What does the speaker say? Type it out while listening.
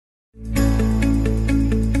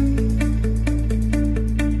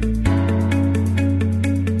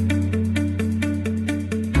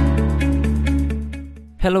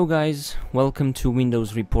Hello guys, welcome to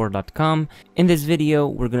windowsreport.com. In this video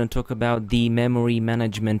we're going to talk about the memory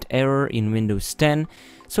management error in Windows 10.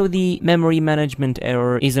 So the memory management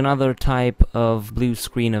error is another type of blue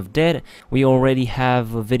screen of death. We already have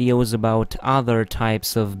videos about other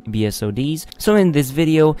types of BSODs. So in this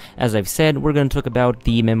video, as I've said, we're going to talk about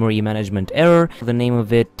the memory management error. The name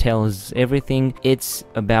of it tells everything. It's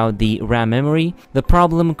about the RAM memory. The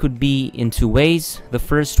problem could be in two ways. The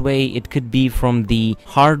first way, it could be from the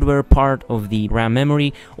hardware part of the RAM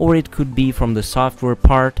memory, or it could be from the software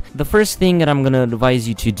part. The first thing that I'm going to advise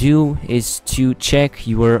you to do is to check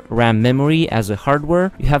your RAM memory as a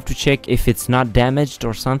hardware. You have to check if it's not damaged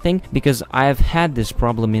or something, because I've had this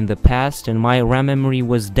problem in the past and my RAM memory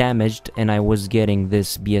was damaged and I was getting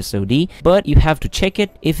this BSOD. But you have to check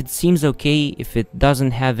it. If it seems okay, if it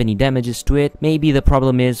doesn't have any damages to it, maybe the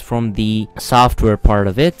problem is from the software part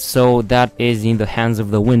of it. So that is in the hands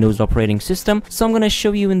of the Windows operating system. So I'm going to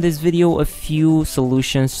show you in this video a few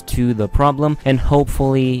solutions to the problem, and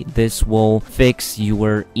hopefully this will fix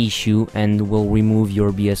your issue and will remove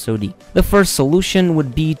your BSOD. The first solution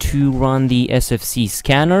would be to run the SFC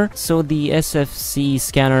scanner. So the SFC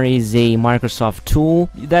scanner is a Microsoft tool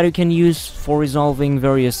that you can use for resolving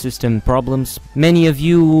various system problems. Many of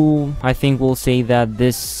you, I think, will say that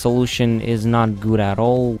this solution is not good at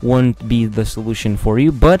all, won't be the solution for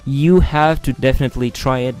you, but you have to definitely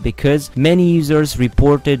try it because many users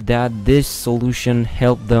reported that this solution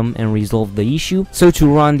helped them and resolved the issue. So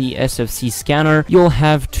to run the SFC scanner, you'll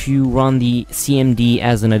have to run the CMD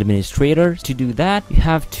as an administrator. To do that, you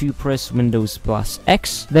have to press Windows plus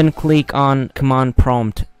X, then click on Command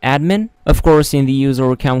Prompt Admin. Of course, in the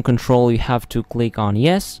user account control, you have to click on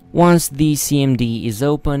yes. Once the CMD is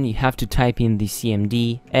open, you have to type in the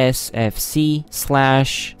CMD sfc/scan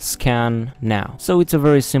now. So it's a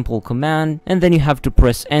very simple command, and then you have to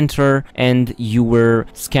press enter and your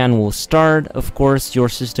scan will start. Of course, your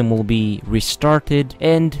system will be restarted,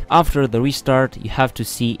 and after the restart, you have to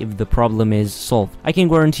see if the problem is solved. I can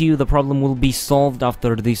guarantee you the problem will be solved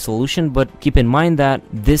after this solution, but keep in mind that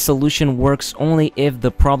this solution works only if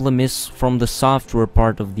the problem is from the software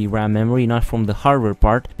part of the RAM memory, not from the hardware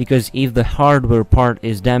part, because if the hardware part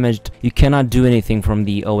is damaged, you cannot do anything from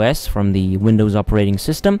the OS, from the Windows operating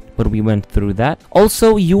system, but we went through that.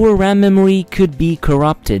 Also, your RAM memory could be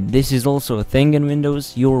corrupted. This is also a thing in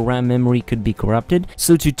Windows. Your RAM memory could be corrupted.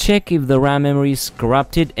 So to check if the RAM memory is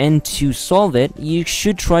corrupted and to solve it, you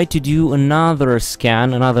should try to do another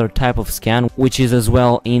scan, another type of scan, which is as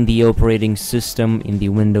well in the operating system in the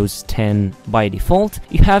Windows 10 by default.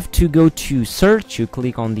 You have to go to search, you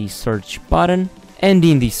click on the search button, and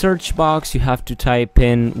in the search box you have to type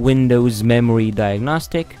in Windows Memory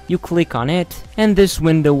Diagnostic. You click on it and this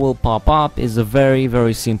window will pop up. It's a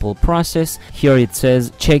very simple process. Here it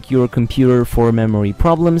says check your computer for memory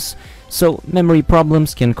problems. So memory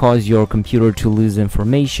problems can cause your computer to lose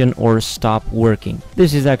information or stop working.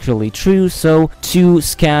 This is actually true. So to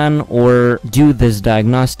scan or do this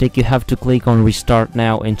diagnostic, you have to click on restart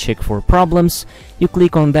now and check for problems. You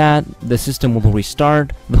click on that, the system will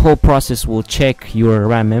restart, the whole process will check your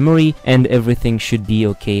RAM memory, and everything should be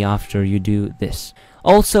okay after you do this.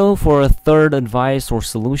 Also, for a third advice or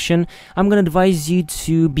solution, I'm going to advise you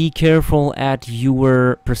to be careful at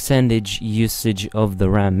your percentage usage of the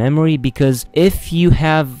RAM memory, because if you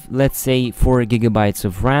have, let's say, 4 gigabytes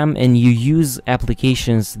of RAM and you use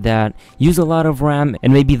applications that use a lot of RAM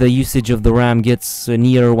and maybe the usage of the RAM gets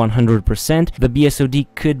near 100%, the BSOD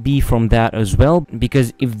could be from that as well,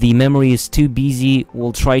 because if the memory is too busy,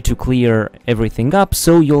 we'll try to clear everything up,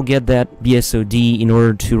 so you'll get that BSOD in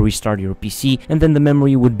order to restart your PC, and then the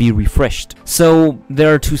memory would be refreshed. So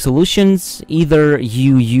there are two solutions. Either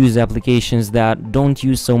you use applications that don't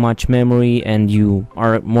use so much memory and you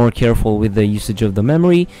are more careful with the usage of the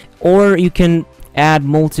memory, or you can add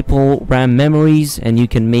multiple RAM memories and you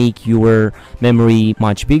can make your memory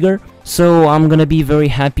much bigger. So I'm gonna be very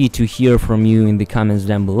happy to hear from you in the comments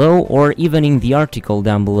down below, or even in the article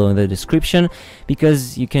down below in the description,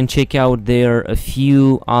 because you can check out there a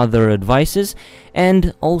few other advices.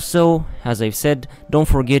 And also, as I've said, don't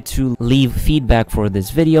forget to leave feedback for this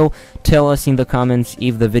video. Tell us in the comments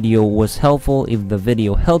if the video was helpful, if the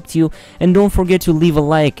video helped you, and don't forget to leave a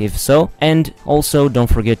like if so. And also don't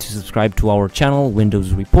forget to subscribe to our channel,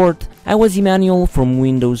 Windows Report. I was Emmanuel from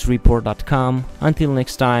windowsreport.com. Until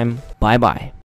next time, bye bye.